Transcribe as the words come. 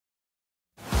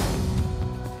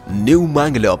New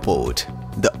Mangalore Port,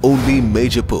 the only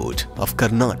major port of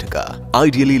Karnataka,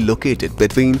 ideally located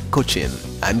between Cochin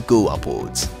and Goa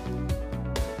ports.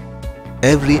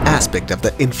 Every aspect of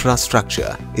the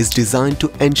infrastructure is designed to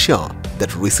ensure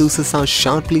that resources are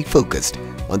sharply focused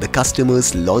on the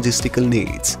customer's logistical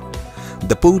needs.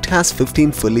 The port has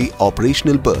 15 fully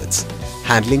operational berths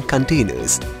handling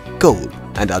containers, coal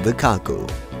and other cargo.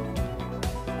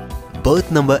 Berth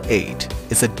number 8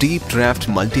 is a deep draft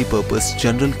multi-purpose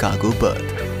general cargo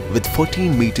berth with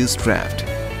 14 meters draft,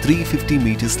 350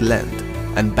 meters length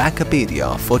and backup area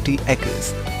of 40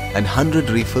 acres and 100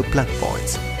 reefer plug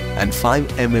points and 5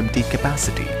 MMT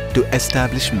capacity to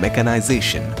establish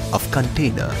mechanization of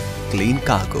container clean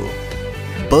cargo.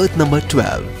 Berth number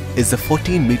 12 is a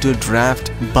 14-meter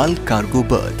draft bulk cargo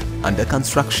berth under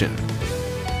construction.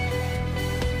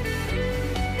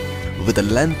 With a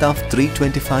length of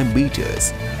 325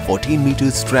 meters, 14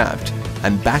 meters draft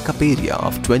and backup area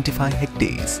of 25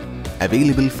 hectares,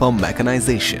 available for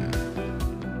mechanization.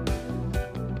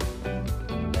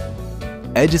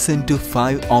 Adjacent to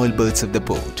 5 oil berths of the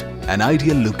port, an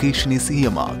ideal location is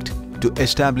earmarked to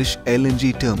establish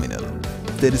LNG terminal.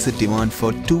 There is a demand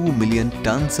for 2 million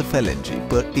tons of LNG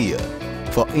per year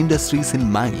for industries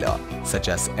in Mangalore such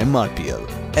as MRPL,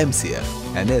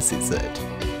 MCF and SEZ.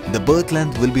 The berth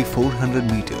length will be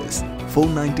 400 meters,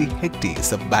 490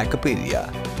 hectares of backup area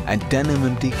and 10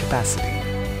 MMT capacity.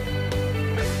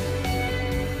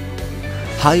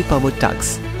 High power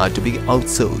tugs are to be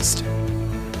outsourced.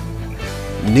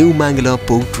 New Mangalore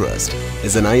Port Trust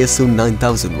is an ISO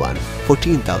 9001,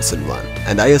 14001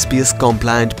 and ISPS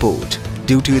compliant port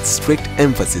due to its strict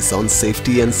emphasis on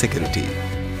safety and security.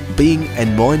 Being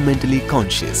environmentally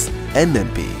conscious,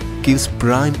 NMP gives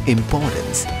prime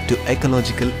importance to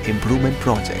ecological improvement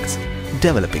projects,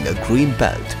 developing a green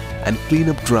belt and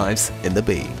cleanup drives in the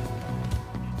bay.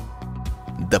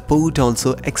 The port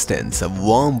also extends a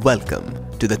warm welcome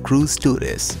to the cruise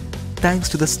tourists thanks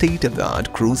to the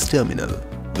state-of-the-art cruise terminal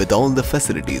with all the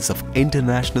facilities of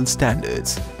international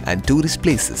standards and tourist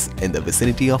places in the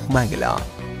vicinity of Mangalore.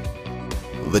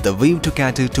 With a view to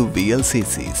cater to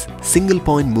VLCCs,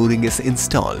 single-point mooring is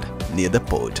installed near the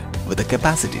port with a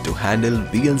capacity to handle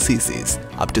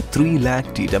VLCCs up to 3 lakh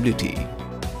TWT.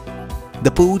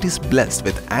 The port is blessed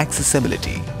with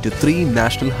accessibility to 3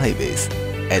 national highways,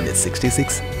 NH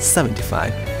 66,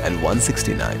 75 and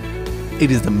 169.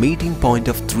 It is the meeting point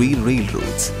of 3 rail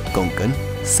routes, Konkan,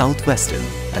 Southwestern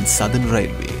and Southern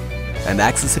Railway, and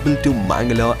accessible to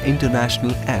Mangalore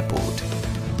International Airport.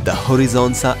 The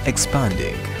horizons are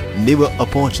expanding, newer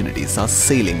opportunities are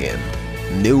sailing in.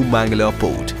 New Mangalore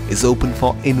Port is open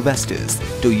for investors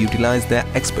to utilize their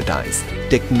expertise,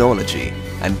 technology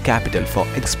and capital for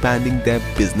expanding their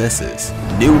businesses.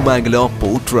 New Mangalore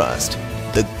Port Trust,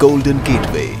 the golden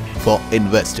gateway for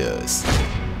investors.